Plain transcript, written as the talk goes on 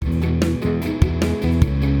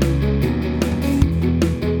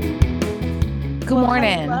Good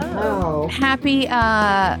morning. Hello. Happy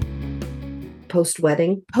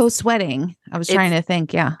Post-wedding. post-wedding. I was trying to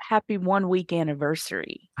think. Yeah. Happy 1 week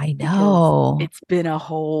anniversary. I know. It's been a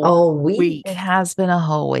whole week. It has been a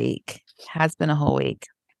whole week.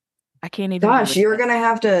 I can't even. Gosh, you're going to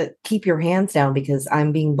have to keep your hands down because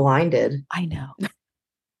I'm being blinded. I know.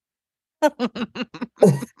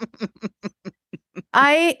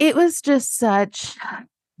 It was just such.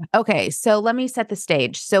 Okay, so let me set the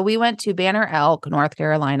stage. So we went to Banner Elk, North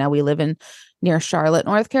Carolina. We live near Charlotte,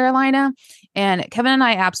 North Carolina, and Kevin and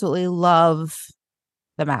I absolutely love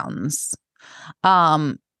the mountains.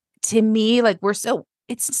 To me, like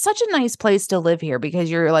it's such a nice place to live here because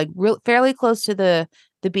you're like fairly close to the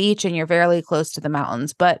beach and you're fairly close to the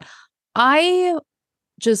mountains. But I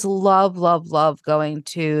just love going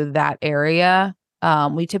to that area.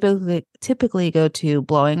 We typically go to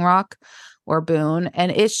Blowing Rock or Boone,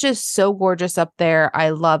 and it's just so gorgeous up there. I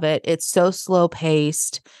love it. It's so slow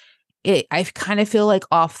paced. I kind of feel like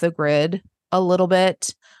off the grid a little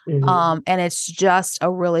bit. Mhm. And it's just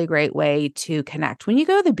a really great way to connect. When you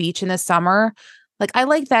go to the beach in the summer, like I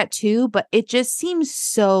like that too, but it just seems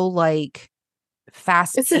so like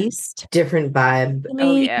fast paced. Different vibe.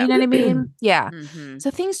 Oh, yeah. You know what I mean? Yeah. Mhm. So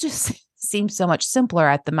things just seem so much simpler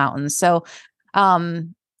at the mountains. So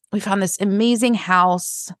we found this amazing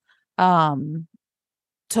house.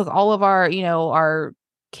 Took all of our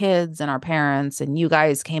kids and our parents, and you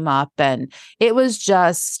guys came up, and it was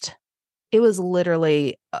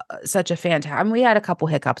literally such a fantastic. I mean, we had a couple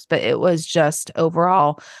hiccups, but it was just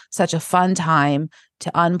overall such a fun time to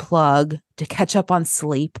unplug, to catch up on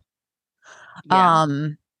sleep. Yeah.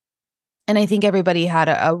 And I think everybody had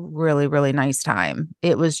a really, really nice time.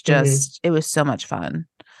 It was just, it was so much fun.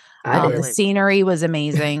 The scenery was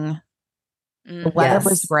amazing. The weather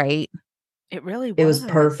was great. It really was. It was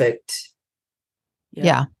perfect.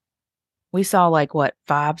 Yeah. We saw like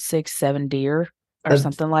 5, 6, 7 deer or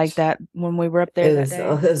something like that when we were up there that day.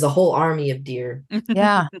 It was a whole army of deer.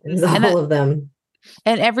 Yeah. It was all of them.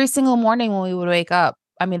 And every single morning when we would wake up,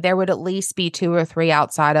 I mean, there would at least be 2 or 3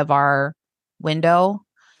 outside of our window.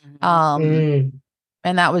 And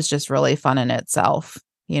that was just really fun in itself,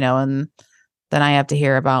 and then I have to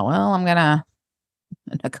hear about, well,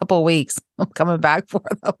 in a couple of weeks, I'm coming back for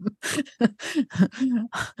them.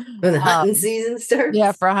 When the hunting season starts?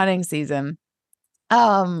 Yeah, for hunting season.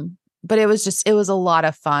 But it was a lot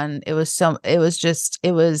of fun. It was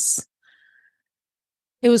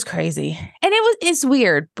crazy. And it's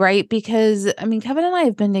weird, right? Because I mean, Kevin and I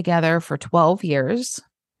have been together for 12 years.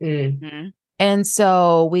 Mm-hmm. And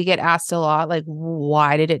so we get asked a lot, like,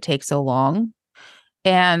 why did it take so long?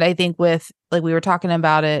 And I think we were talking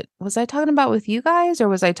about it. Was I talking about with you guys, or it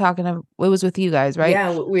was with you guys, right?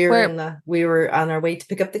 Yeah, we were on our way to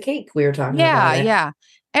pick up the cake. We were talking about it. Yeah.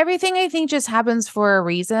 Everything I think just happens for a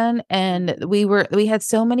reason. And we had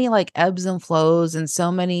so many like ebbs and flows and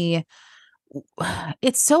so many,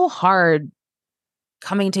 it's so hard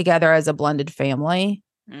coming together as a blended family.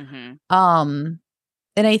 Mm-hmm.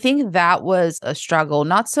 And I think that was a struggle,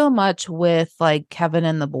 not so much with like Kevin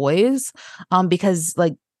and the boys, because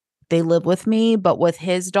like they live with me, but with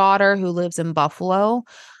his daughter who lives in Buffalo,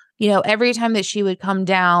 every time that she would come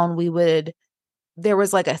down, there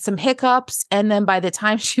was like some hiccups. And then by the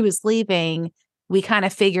time she was leaving, we kind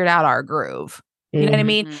of figured out our groove. You know what I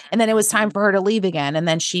mean? And then it was time for her to leave again. And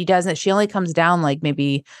then she only comes down like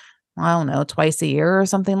maybe, I don't know, twice a year or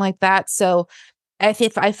something like that. So I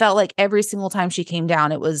felt like every single time she came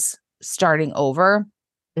down, it was starting over.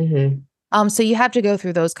 Mm-hmm. So you have to go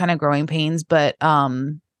through those kind of growing pains, but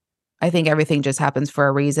I think everything just happens for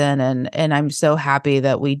a reason, and I'm so happy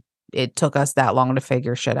that it took us that long to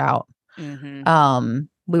figure shit out. Mm-hmm.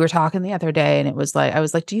 We were talking the other day, and I was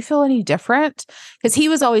like, do you feel any different? Because he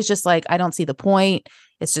was always just like, I don't see the point.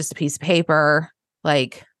 It's just a piece of paper.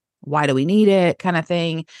 Like, why do we need it, kind of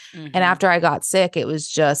thing. And after I got sick, it was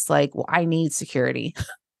just like, well, I need security.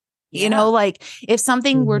 Like if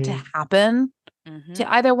something were to happen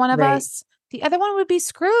to either one of us, the other one would be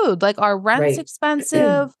screwed. Like our rent's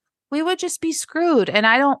expensive. We would just be screwed. And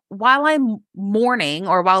while I'm mourning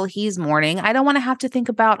or while he's mourning, I don't want to have to think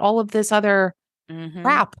about all of this other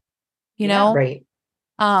crap, know? Right.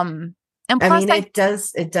 And plus it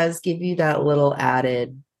does give you that little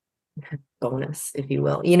added bonus, if you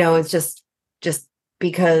will. It's just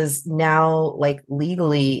because now, like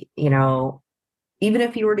legally, even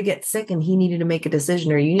if you were to get sick and he needed to make a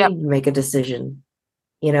decision or you needed to make a decision,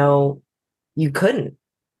 you couldn't.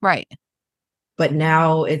 Right. But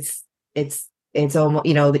now it's almost,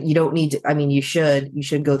 that you don't need to, I mean, you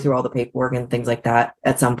should go through all the paperwork and things like that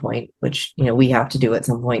at some point, which, we have to do at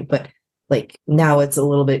some point, but like now it's a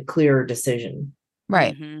little bit clearer decision.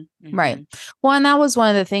 Right. Right. Well, and that was one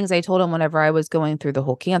of the things I told him whenever I was going through the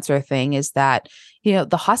whole cancer thing is that,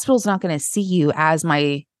 the hospital's not going to see you as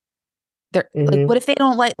they're like, what if they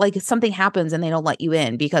don't like if something happens and they don't let you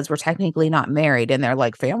in because we're technically not married and they're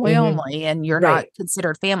like family only and you're not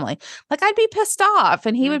considered family. Like I'd be pissed off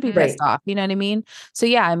and he would be pissed off. You know what I mean? So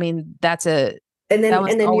yeah, I mean, that was then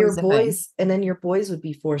always a thing. your boys would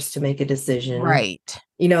be forced to make a decision. Right.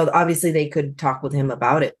 Obviously they could talk with him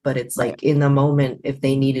about it, but it's like in the moment, if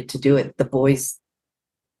they needed to do it, the boys,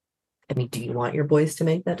 I mean, do you want your boys to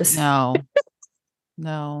make that decision?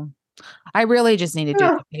 No. I really just need to do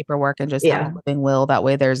the paperwork and just have a living will. That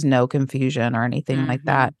way there's no confusion or anything like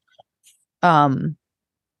that. But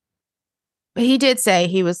he did say,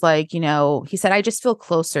 he was like, he said, I just feel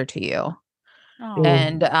closer to you. Oh.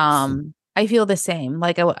 And I feel the same.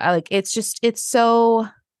 Like I like it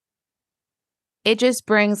just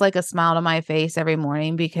brings like a smile to my face every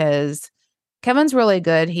morning because Kevin's really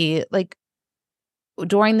good. He like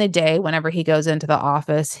during the day, whenever he goes into the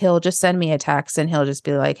office, he'll just send me a text and he'll just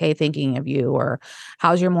be like, hey, thinking of you, or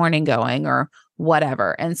how's your morning going, or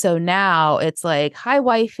whatever. And so now it's like, hi,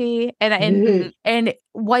 wifey. And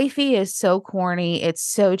wifey is so corny. It's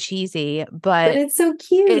so cheesy, but it's so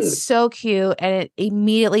cute. It's so cute. And it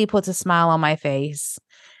immediately puts a smile on my face.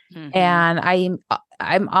 And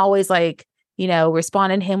I'm always like,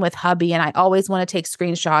 responding him with hubby. And I always want to take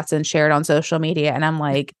screenshots and share it on social media. And I'm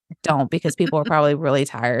like, don't, because people are probably really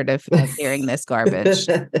tired of hearing this garbage.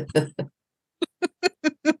 No,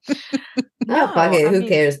 fuck it. Who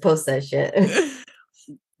cares? Post that shit.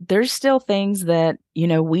 There's still things that,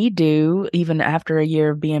 we do even after a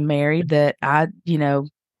year of being married that I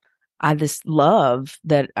just love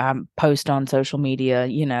that I post on social media,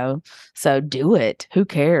 so do it. Who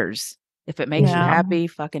cares? If it makes you happy,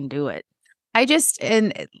 fucking do it. It's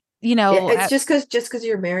just because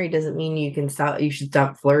you're married doesn't mean you should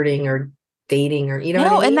stop flirting or dating or what I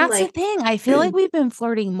mean? And that's the thing. I feel like we've been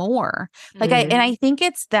flirting more. Like I think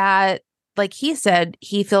it's that, like he said,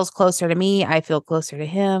 he feels closer to me. I feel closer to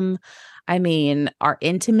him. I mean, our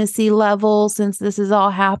intimacy level since this has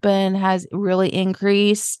all happened has really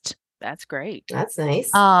increased. That's great. That's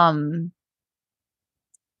nice.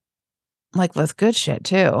 Like with good shit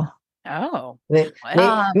too. Oh,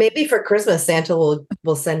 maybe for Christmas Santa will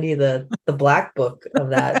send you the black book of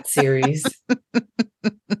that series.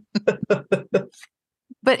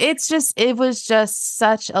 But it was just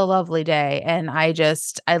such a lovely day, and I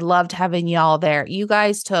loved having y'all there. You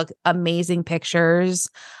guys took amazing pictures.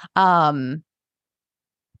 That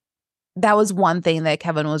was one thing that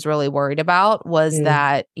Kevin was really worried about was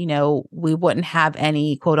that, we wouldn't have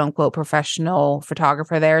any quote unquote professional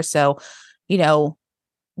photographer there. So,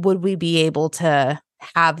 would we be able to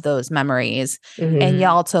have those memories? And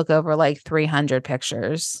y'all took over like 300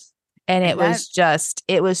 pictures. And it was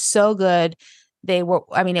so good. It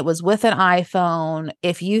was with an iPhone.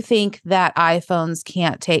 If you think that iPhones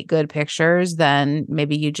can't take good pictures, then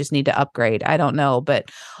maybe you just need to upgrade. I don't know, but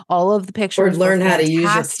all of the pictures or learn how to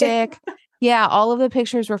use it. Yeah, all of the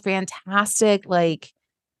pictures were fantastic. Like,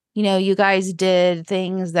 you guys did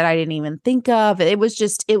things that I didn't even think of. It was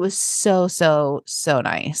so, so, so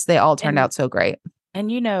nice. They all turned out so great.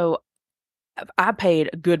 And I paid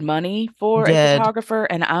good money for a photographer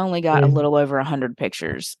and I only got a little over 100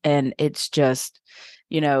 pictures. And it's just,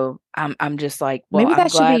 I'm just like, well, maybe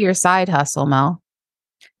that should be your side hustle, Mel.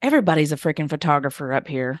 Everybody's a freaking photographer up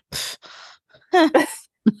here.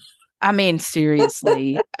 I mean,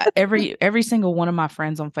 seriously, every single one of my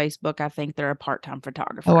friends on Facebook, I think they're a part-time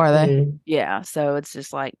photographer. Oh, are they? Yeah. So it's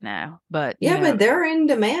just like, no, but but they're in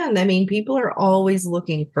demand. I mean, people are always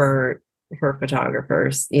looking for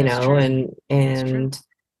photographers, and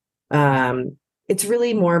it's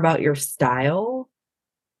really more about your style.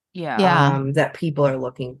 Yeah. That people are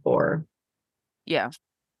looking for. Yeah.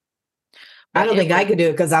 I don't think I could do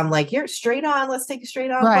it because I'm like, here, straight on. Let's take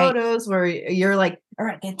straight on photos where you're like, all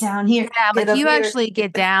right, get down here. Yeah, like you actually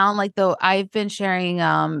get down. Like though, I've been sharing.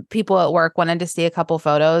 People at work wanted to see a couple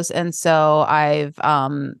photos, and so I've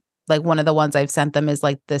like one of the ones I've sent them is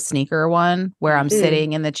like the sneaker one where I'm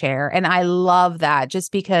sitting in the chair, and I love that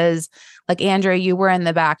just because, like Andrea, you were in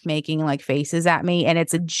the back making like faces at me, and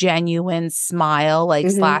it's a genuine smile, like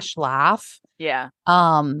 / laugh. Yeah.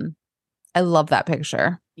 I love that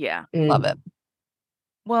picture. Yeah. Love it.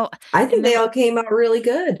 Well, I think they all came out really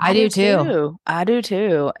good. I do too. I do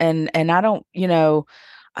too. And I don't, I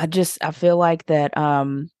feel like that,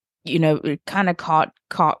 it kind of caught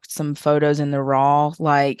some photos in the raw,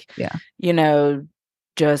 like,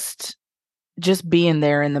 just being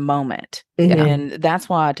there in the moment. And that's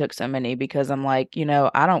why I took so many, because I'm like,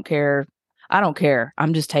 I don't care. I don't care.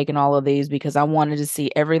 I'm just taking all of these because I wanted to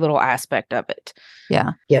see every little aspect of it.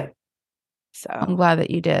 Yeah. Yep. I'm So glad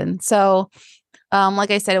that you did. So,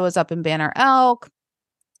 like I said, it was up in Banner Elk.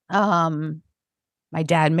 My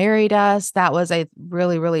dad married us. That was a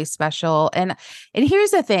really, really special. And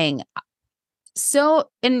here's the thing. So,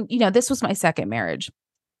 and this was my second marriage,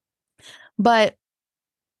 but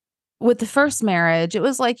with the first marriage, it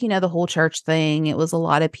was like, the whole church thing. It was a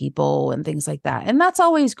lot of people and things like that. And that's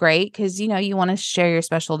always great because, you want to share your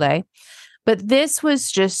special day. But this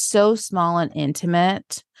was just so small and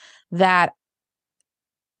intimate that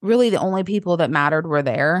really the only people that mattered were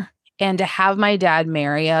there. And to have my dad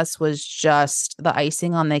marry us was just the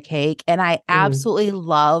icing on the cake. And I absolutely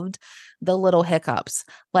loved the little hiccups.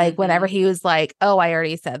 Like whenever he was like, oh, I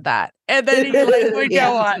already said that. And then he would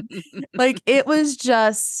go on. Like it was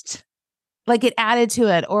just like it added to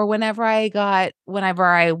it. Or whenever I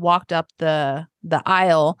walked up the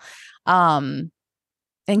aisle,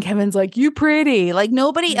 and Kevin's like, you pretty. Like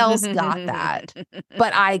nobody else got that,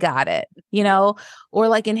 but I got it, or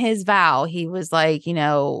like in his vow, he was like,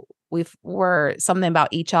 we're something about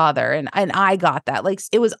each other. And I got that. Like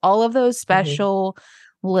it was all of those special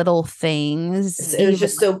little things. It was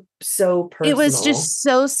just so personal. It was just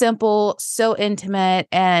so simple, so intimate.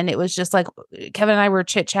 And it was just like Kevin and I were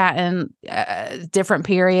chit chatting different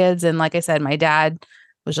periods. And like I said, my dad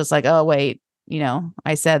was just like, oh, wait,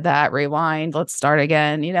 I said that, rewind, let's start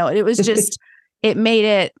again. It was just, it made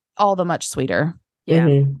it all the much sweeter.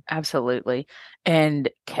 Yeah, absolutely. And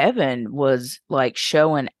Kevin was like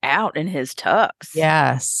showing out in his tux.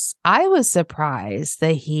 Yes. I was surprised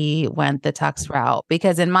that he went the tux route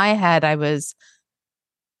because in my head, I was,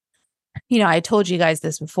 I told you guys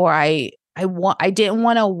this before. I didn't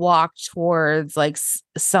want to walk towards like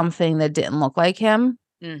something that didn't look like him.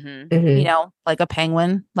 Like a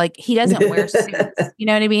penguin. Like he doesn't wear suits. You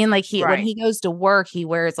know what I mean? Like when he goes to work, he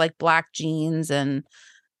wears like black jeans and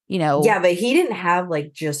Yeah, but he didn't have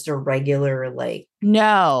like just a regular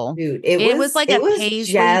no. Dude, it was like a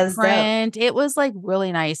paisley print. It was like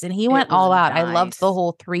really nice. And he went all out. I loved the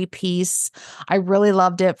whole 3-piece. I really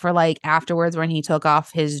loved it for like afterwards when he took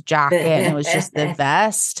off his jacket and it was just the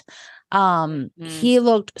best. He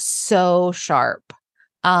looked so sharp.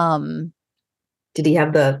 Did he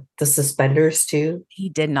have the suspenders too? He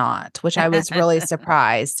did not, which I was really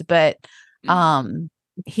surprised, but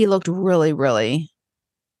he looked really, really,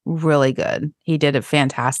 really good. He did a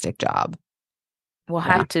fantastic job. We'll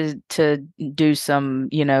have to do some,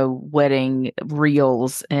 wedding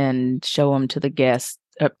reels and show them to the guests,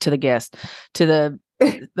 to the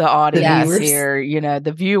audience here,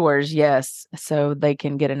 the viewers, yes, so they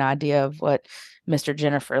can get an idea of what Mr.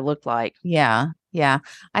 Jennifer looked like. Yeah.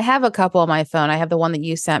 I have a couple on my phone. I have the one that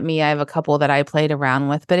you sent me. I have a couple that I played around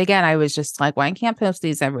with. But again, I was just like, well, I can't post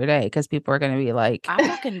these every day because people are going to be like, I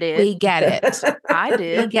fucking did. We get it. I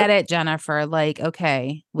did. We get it, Jennifer. Like,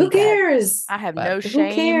 okay. Who cares? I have no shame.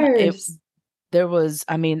 Who cares?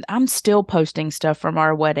 I'm still posting stuff from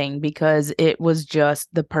our wedding because it was just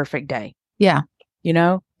the perfect day. Yeah.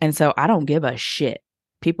 And so I don't give a shit.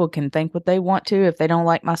 People can think what they want to. If they don't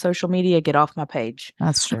like my social media, get off my page.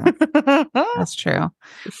 That's true. That's true.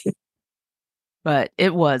 But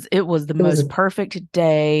it was the most perfect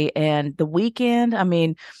day. And the weekend,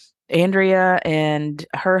 Andrea and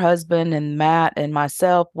her husband and Matt and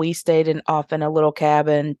myself, we stayed off in a little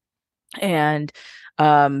cabin. And,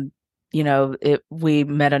 we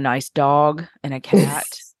met a nice dog and a cat.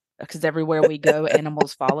 Because everywhere we go,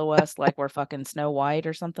 animals follow us like we're fucking Snow White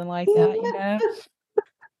or something like that,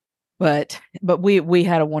 But we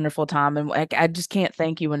had a wonderful time, and I just can't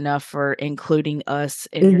thank you enough for including us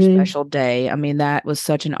in your special day. That was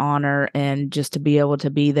such an honor, and just to be able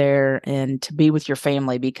to be there and to be with your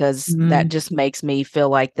family, because that just makes me feel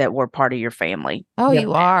like that we're part of your family. Oh,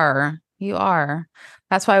 you are.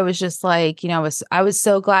 That's why I was just like, I was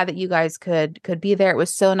so glad that you guys could be there. It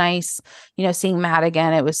was so nice, seeing Matt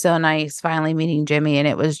again. It was so nice finally meeting Jimmy, and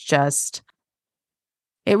it was just.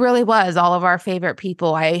 It really was all of our favorite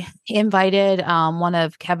people. I invited one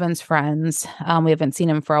of Kevin's friends. We haven't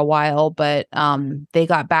seen him for a while, but they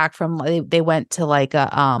got back from they went to like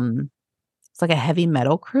it's like a heavy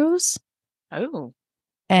metal cruise. Oh.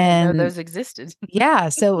 And I didn't know those existed. Yeah,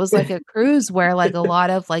 so it was like a cruise where like a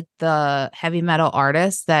lot of like the heavy metal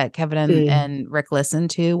artists that Kevin and Rick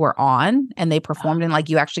listened to were on, and they performed, and like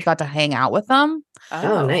you actually got to hang out with them.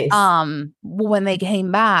 Oh, nice. When they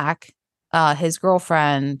came back, his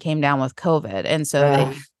girlfriend came down with COVID, and so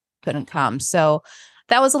they couldn't come. So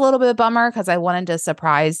that was a little bit of a bummer because I wanted to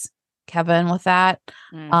surprise Kevin with that.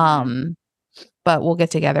 But we'll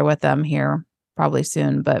get together with them here probably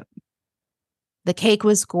soon. But The cake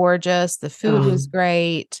was gorgeous. The food was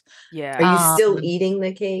great. Yeah. Are you still eating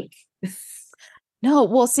the cake? No,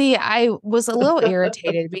 well, see, I was a little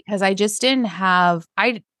irritated because I just didn't have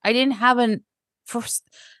I didn't have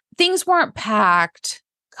things weren't packed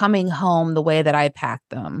coming home the way that I packed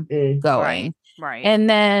them going. Right. And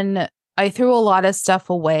then I threw a lot of stuff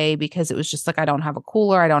away because it was just like, I don't have a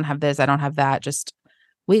cooler, I don't have this, I don't have that. Just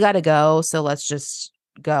we got to go, so let's just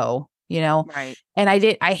go, Right. And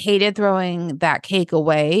I hated throwing that cake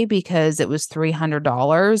away because it was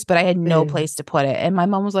 $300, but I had no place to put it. And my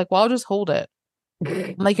mom was like, well, I'll just hold it.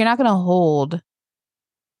 I'm like, you're not going to hold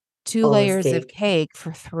 2 layers of cake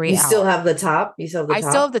for 3 hours. You still have the top? You still have the top? I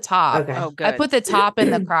still have the top. Okay. Oh, good. I put the top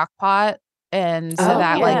in the crock pot, and so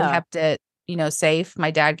that like kept it, safe.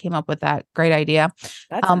 My dad came up with that great idea.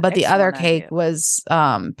 That's but the other cake idea. was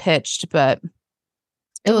pitched, but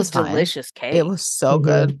it was fine. Delicious cake. It was so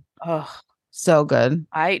good. Oh, so good.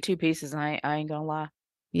 I ate 2 pieces and I ain't gonna lie.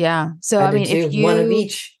 Yeah. So I mean, if you one of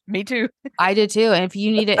each. Me too. I did too. And if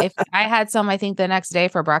you need it, if I had some, I think the next day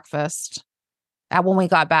for breakfast. When we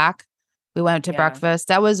got back, we went to breakfast.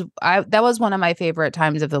 That was one of my favorite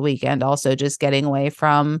times of the weekend. Also, just getting away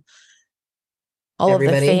from all of the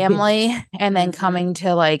family and then coming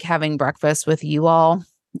to like having breakfast with you all.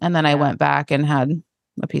 And then I went back and had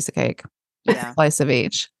a piece of cake. Yeah. Slice of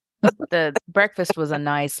each. The breakfast was a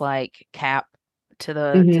nice like cap to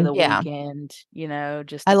the weekend,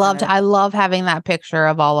 just I love having that picture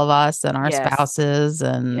of all of us and our spouses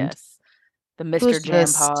and the Mr. Jam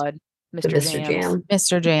pod,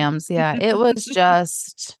 Mr. Jams. Yeah. It was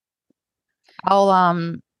just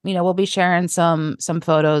I'll we'll be sharing some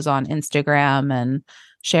photos on Instagram and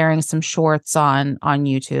sharing some shorts on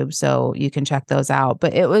YouTube, so you can check those out.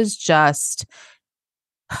 But it was just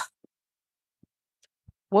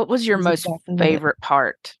what was your most favorite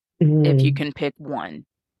part, if you can pick one?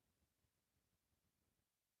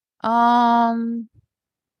 Oh.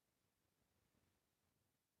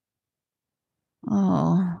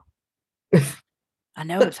 I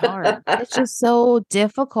know it's hard. It's just so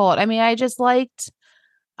difficult. I mean, I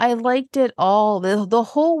liked it all. The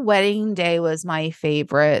whole wedding day was my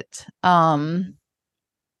favorite. And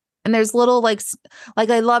there's little like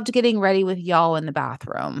I loved getting ready with y'all in the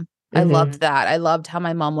bathroom. I loved that. I loved how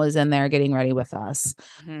my mom was in there getting ready with us.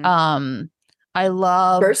 I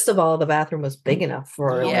love. First of all, the bathroom was big enough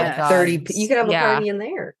for like 30. You could have a party in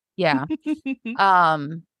there. Yeah.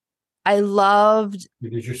 I loved.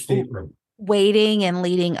 It is your stateroom. Waiting and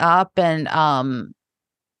leading up and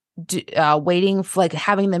waiting for like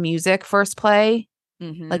having the music first play.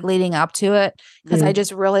 Like leading up to it, because I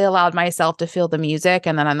just really allowed myself to feel the music,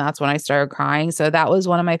 and then that's when I started crying. So that was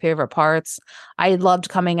one of my favorite parts. I loved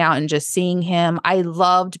coming out and just seeing him. I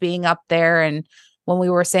loved being up there, and when we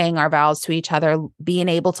were saying our vows to each other, being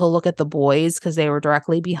able to look at the boys because they were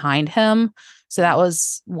directly behind him. So that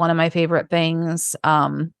was one of my favorite things.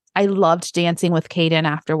 I loved dancing with Kaden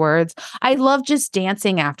afterwards. I loved just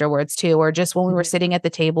dancing afterwards too, or just when we were sitting at the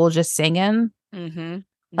table just singing.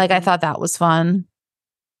 Like I thought that was fun.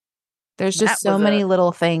 There's just so many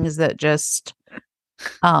little things that just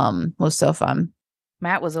was so fun.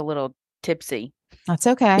 Matt was a little tipsy. That's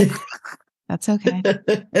okay. That's okay.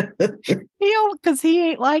 Because he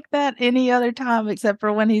ain't like that any other time except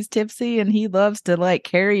for when he's tipsy, and he loves to like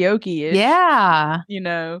karaoke-ish. Yeah.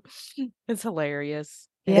 It's hilarious.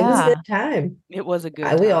 Yeah. It was a good time. It was a good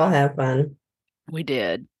time. We all had fun. We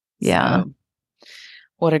did. Yeah. So,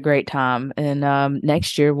 what a great time. And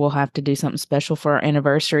next year we'll have to do something special for our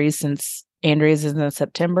anniversary, since Andrea's is in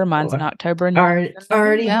September, mine's in October. And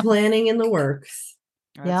already planning in the works.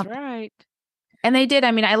 That's right. And they did.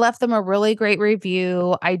 I mean, I left them a really great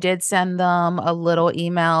review. I did send them a little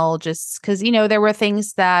email just because, there were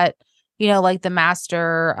things that, like the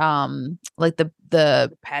master, like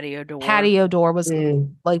the patio door was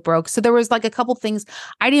like broke. So there was like a couple things.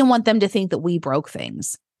 I didn't want them to think that we broke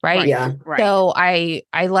things. Right. Yeah. Right. So I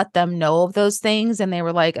let them know of those things, and they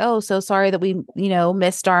were like, oh, so sorry that we,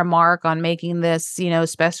 missed our mark on making this,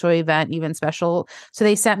 special event even special. So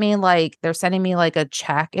they sent me they're sending me like a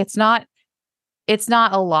check. It's not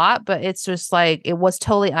a lot, but it's just like, it was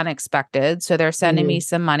totally unexpected. So they're sending me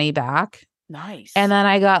some money back. Nice. And then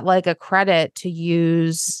I got like a credit to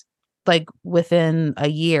use like within a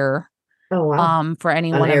year. Oh, wow. For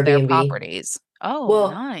any one of their properties. Oh, well,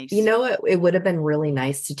 nice. You know what? It would have been really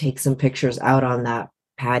nice to take some pictures out on that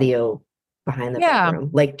patio behind the bedroom.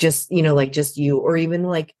 Like just, like just you, or even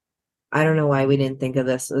like, I don't know why we didn't think of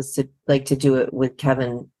this, was to do it with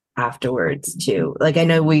Kevin afterwards too. Like, I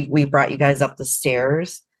know we brought you guys up the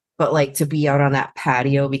stairs, but like to be out on that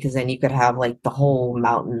patio, because then you could have like the whole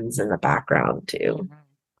mountains in the background too.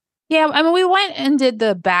 Yeah, I mean, we went and did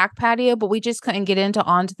the back patio, but we just couldn't get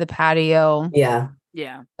onto the patio Yeah.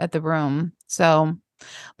 at the room. So,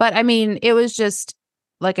 but I mean, it was just,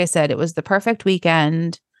 like I said, it was the perfect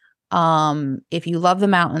weekend. If you love the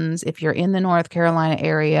mountains, if you're in the North Carolina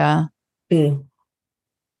area,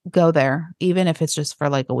 go there, even if it's just for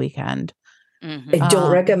like a weekend. I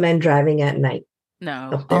don't recommend driving at night.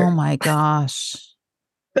 No. Oh my gosh.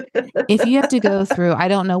 If you have to go through, I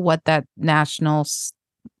don't know what that national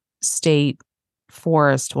state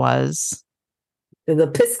forest was. The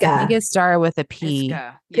Pisgah. I think it started with a P.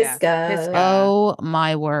 Pisgah. Pisgah. Oh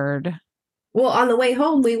my word. Well, on the way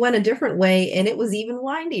home, we went a different way and it was even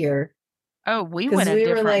windier. Oh, we went a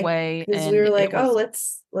different way. Because we were like, oh,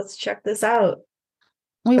 let's check this out.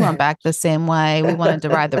 We went back the same way. We wanted to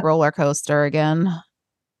ride the roller coaster again.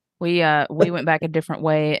 We went back a different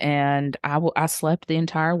way, and I slept the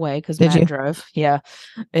entire way because Matt drove. Yeah,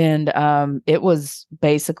 and it was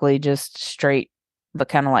basically just straight, but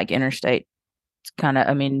kind of like interstate. It's kind of,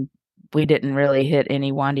 I mean, we didn't really hit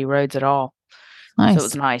any windy roads at all. Nice. So it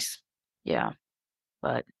was nice. Yeah,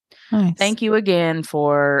 but nice. Thank you again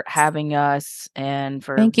for having us, and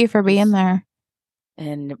thank you for being there.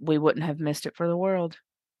 And we wouldn't have missed it for the world.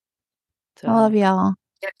 So, I love y'all.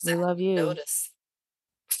 We love you. Notice.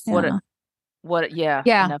 Yeah.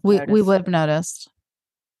 Yeah, we would have noticed.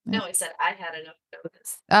 No, I said I had enough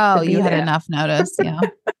notice. Oh, you had enough notice. Yeah.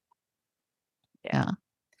 Yeah.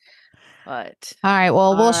 But all right,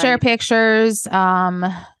 well, we'll share pictures. That's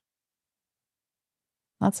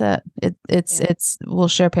it. It's we'll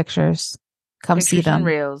share pictures. Come pictures see them. And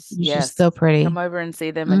reels. It's yes. just so pretty. Come over and see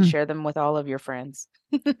them and share them with all of your friends.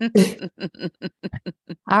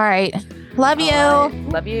 All right. Love you.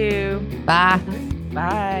 Love you. Bye.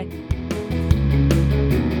 Bye.